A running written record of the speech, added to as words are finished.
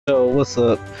Yo, what's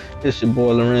up? It's your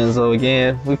boy Lorenzo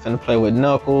again. We finna play with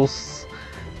Knuckles.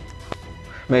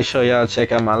 Make sure y'all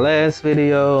check out my last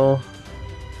video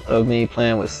of me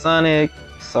playing with Sonic.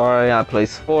 Sorry, I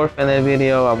placed 4th in that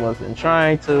video. I wasn't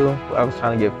trying to. I was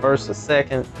trying to get 1st or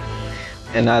 2nd,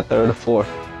 and not 3rd or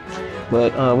 4th.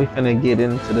 But we finna get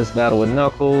into this battle with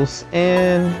Knuckles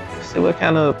and see what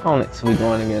kind of opponents we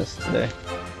going against today.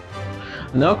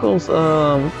 Knuckles,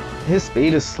 his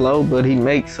speed is slow, but he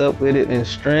makes up with it in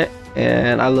strength,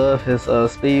 and I love his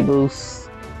speed boost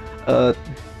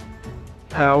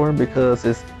power because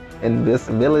it's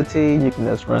invisibility. You can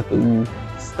just run through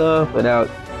stuff without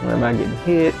worrying about getting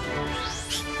hit,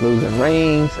 losing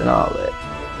rings, and all that.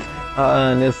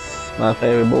 And this is my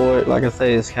favorite board. Like I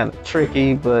say, it's kind of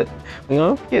tricky, but we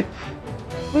gonna get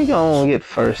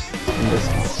first in this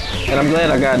one. And I'm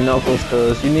glad I got Knuckles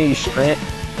because you need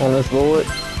strength on this board.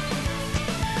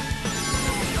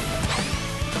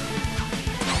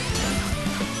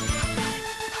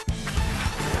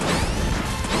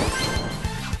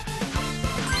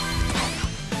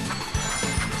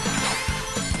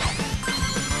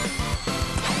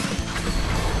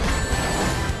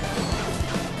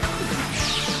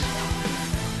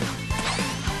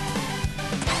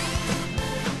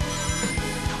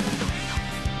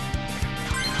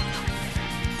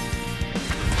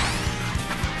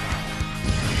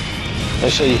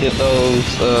 Make sure you hit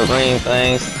those ring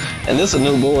things. And this is a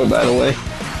new board, by the way.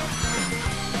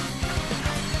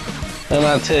 I'm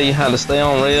not tell you how to stay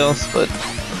on rails, but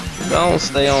don't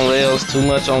stay on rails too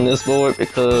much on this board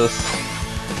because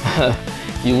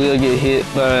you will get hit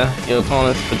by your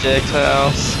opponent's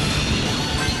projectiles.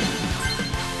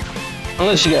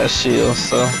 Unless you got shields,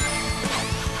 so.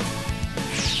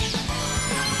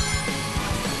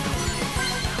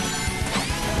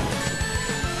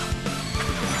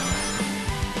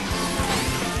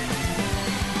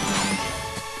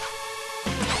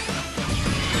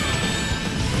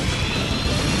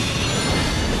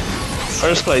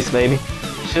 First place, baby.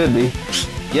 Should be.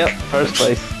 Yep, first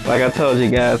place. Like I told you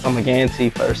guys, I'm a guarantee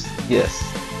first. Yes.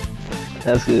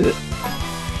 That's good.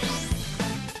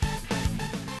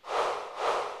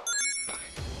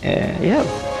 And yeah,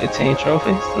 15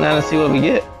 trophies. Now let's see what we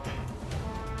get.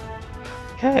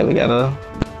 Okay, we got a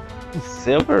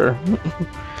silver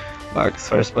box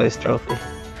first place trophy.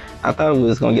 I thought we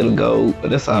was gonna get a gold,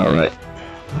 but it's alright.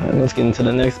 Alright, let's get into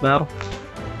the next battle.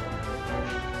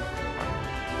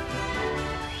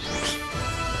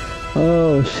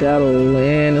 Oh,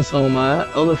 Shadowland is on my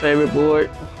other favorite board.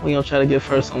 We gonna try to get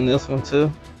first on this one too.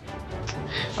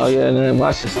 Oh yeah, and then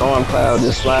watch the storm cloud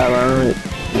just slide around it.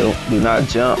 Do not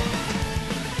jump.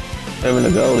 Remember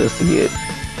the goal is to get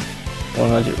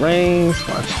 100 rings.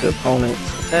 Watch your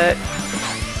opponent's attack.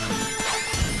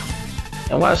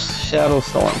 And watch shadow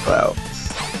storm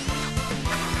clouds.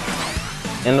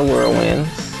 And the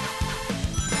whirlwinds.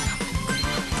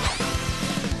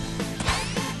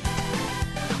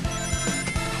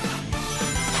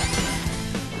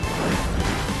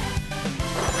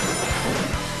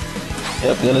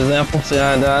 Yep, good example. See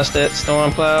how I dodged that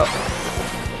storm cloud?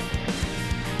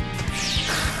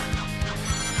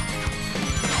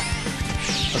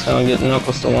 That's gonna get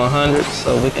Knuckles to 100,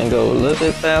 so we can go a little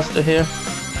bit faster here.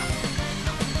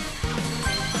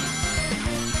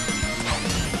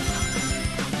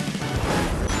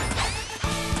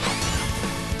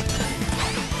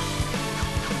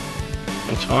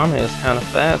 And Charmy is kind of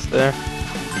fast there.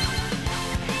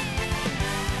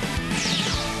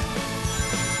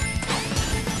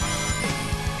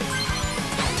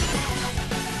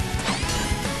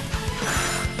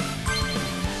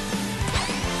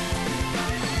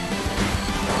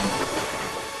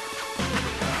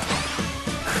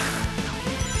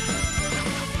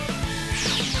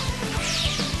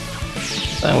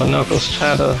 Same with Knuckles,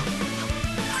 try to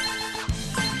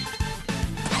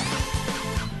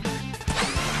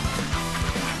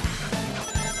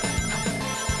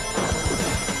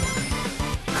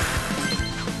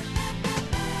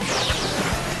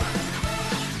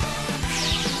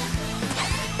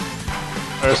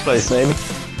first place, baby.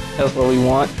 That's what we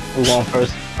want. We want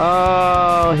first.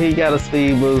 Oh, he got a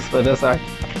speed boost, but that's all right.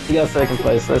 He got second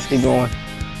place. Let's keep going.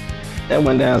 That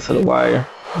went down to the wire.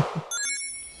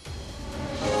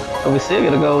 But we still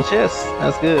get a gold chest.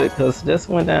 That's good, because this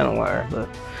went down the wire, but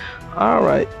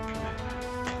alright.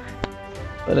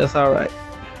 But that's alright.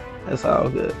 That's all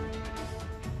good.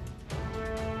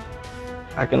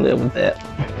 I can live with that.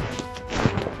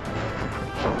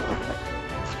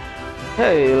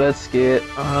 Okay, let's get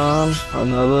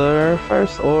another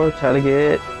first, or try to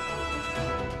get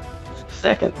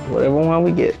second, whatever one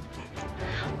we get.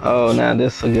 Oh, now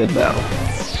this is a good battle.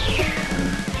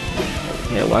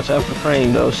 Yeah, watch out for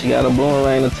Cream though. She got a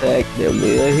boomerang attack that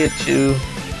will hit you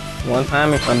one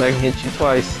time and come back and hit you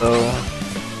twice. So,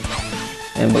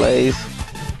 and Blaze,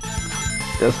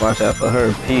 just watch out for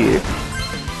her. Period.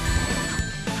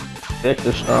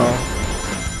 Victor strong,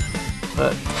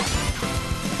 but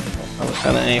I was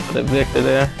trying to aim for the Victor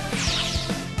there.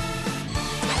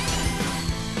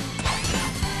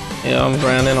 Yeah, I'm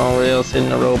grinding on rails, hitting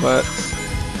the robots.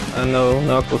 I know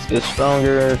Knuckles gets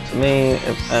stronger to me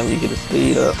every time you get a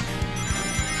speed up.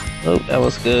 Oh, that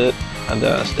was good. I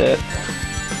dodged that.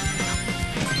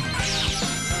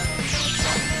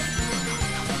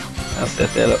 I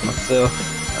set that up myself.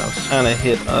 I was trying to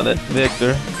hit that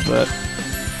Victor, but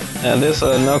now this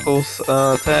Knuckles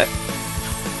attack.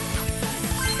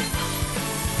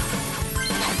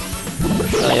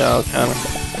 Y'all kind of.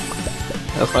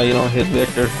 That's why you don't hit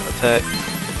Victor attack.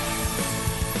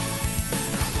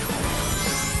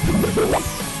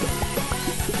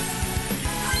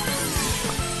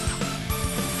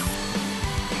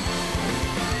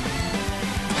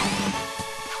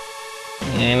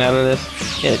 You ain't out of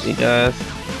this yet, you guys.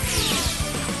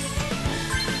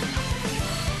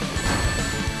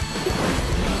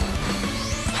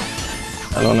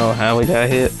 I don't know how we got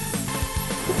hit.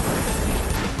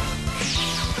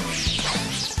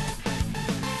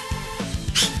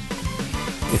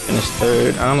 We finished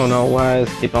third. I don't know why I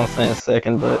keep on saying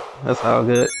second, but that's all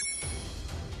good.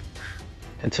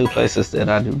 And two places that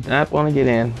I do not want to get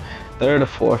in. Third or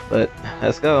fourth, but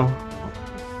let's go.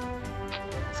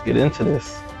 Let's get into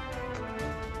this.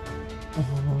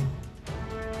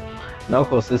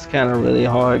 Knuckles is kind of really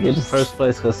hard getting first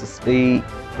place because of speed,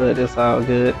 but it's all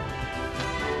good.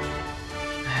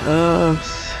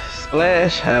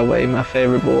 Splash Highway, my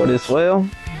favorite board as well.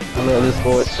 I love this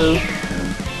board too.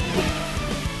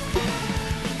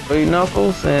 3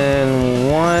 Knuckles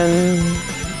and 1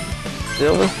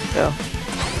 silver. Yeah.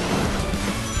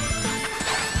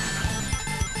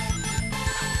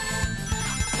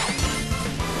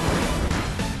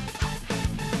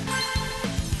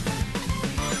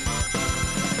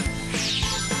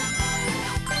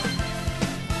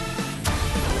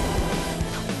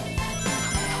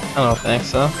 I don't think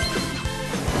so.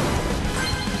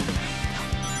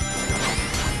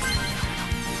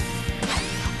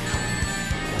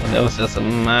 That was just a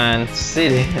Mine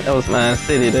City. That was Mine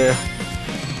City there.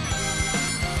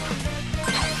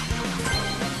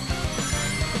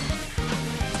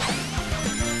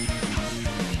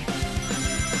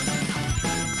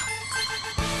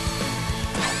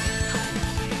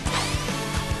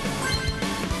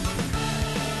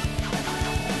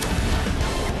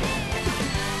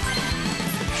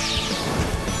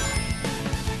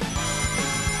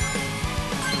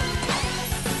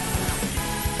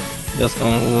 Just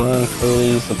gonna run through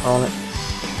these opponents.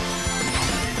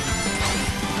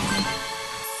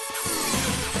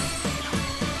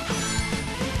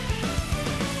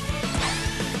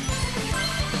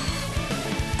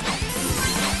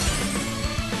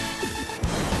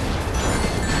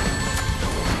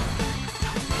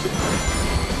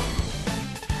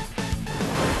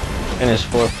 Finish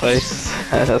 4th place.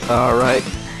 That's all right.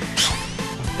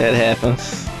 That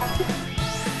happens.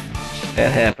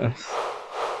 That happens.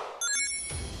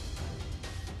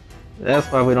 That's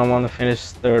why we don't want to finish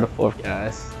 3rd or 4th,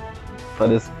 guys, for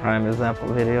this prime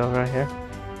example video right here.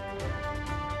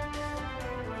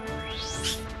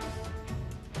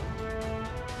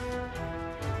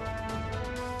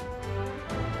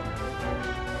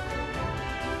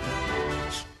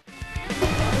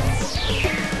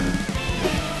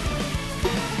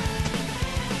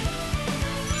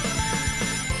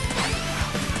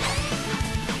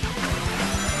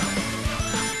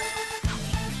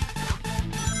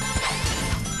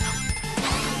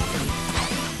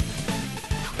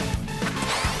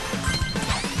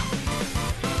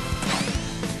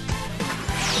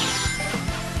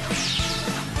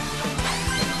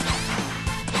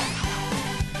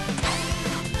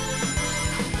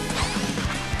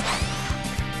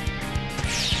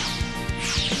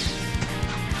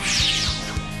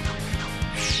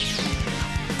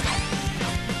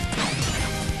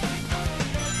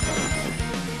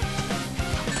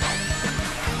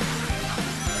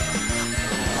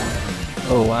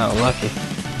 Oh wow, lucky.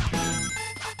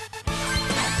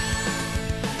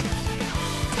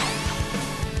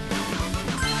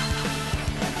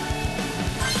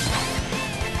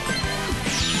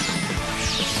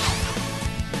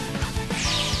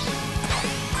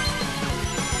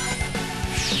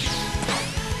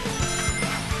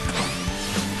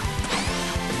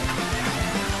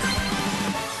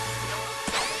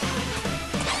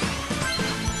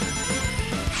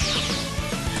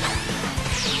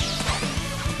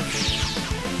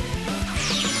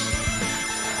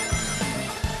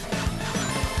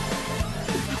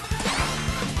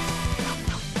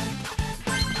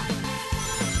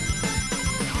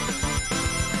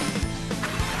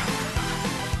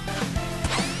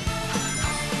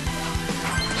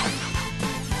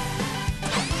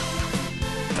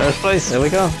 place. There we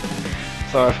go.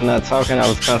 Sorry for not talking. I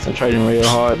was concentrating real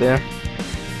hard there.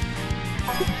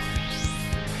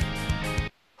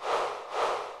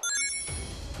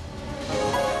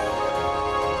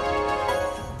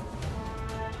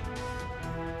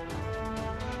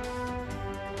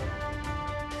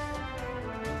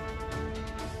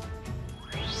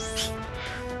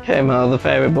 Okay, my other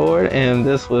favorite board, and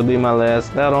this will be my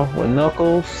last battle with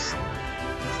Knuckles.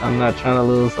 I'm not trying to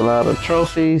lose a lot of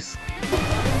trophies.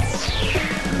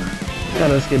 Now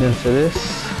let's get into this.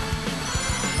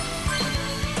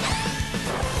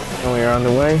 And we are on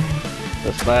the way.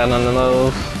 Let's slide on the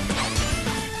nose.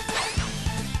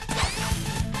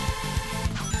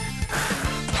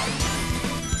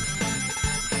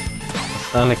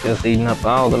 Sonic is eating up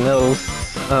all the mills,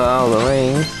 all the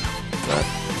rings.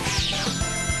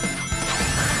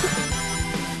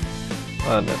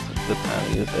 But that's a good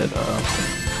time to use it.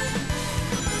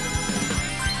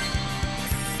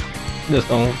 Just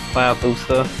gonna plow through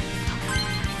stuff.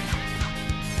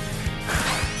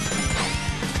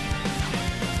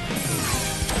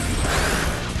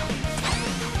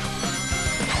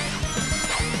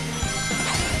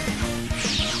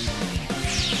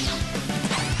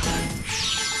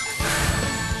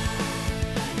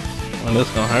 Well, this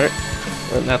gonna hurt,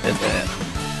 but not that bad.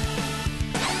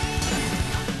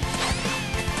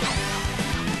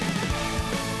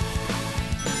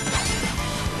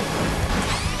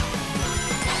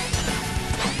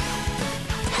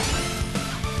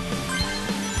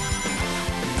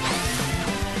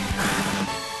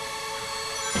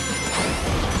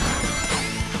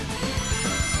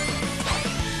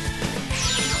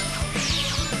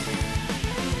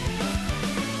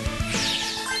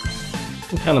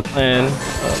 I'm kind of playing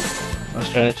a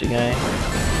strategy game.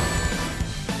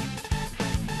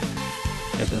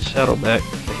 Got the shadow back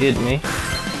to hit me.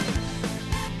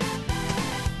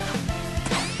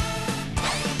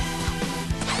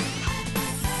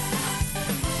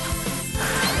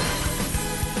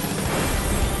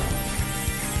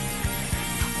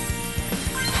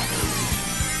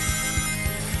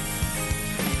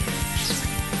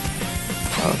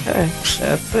 Okay,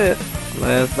 that's it.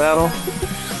 Last battle.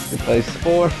 We placed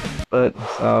 4th, but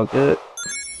it's all good.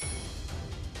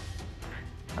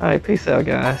 Alright, peace out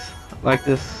guys. Like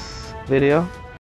this video,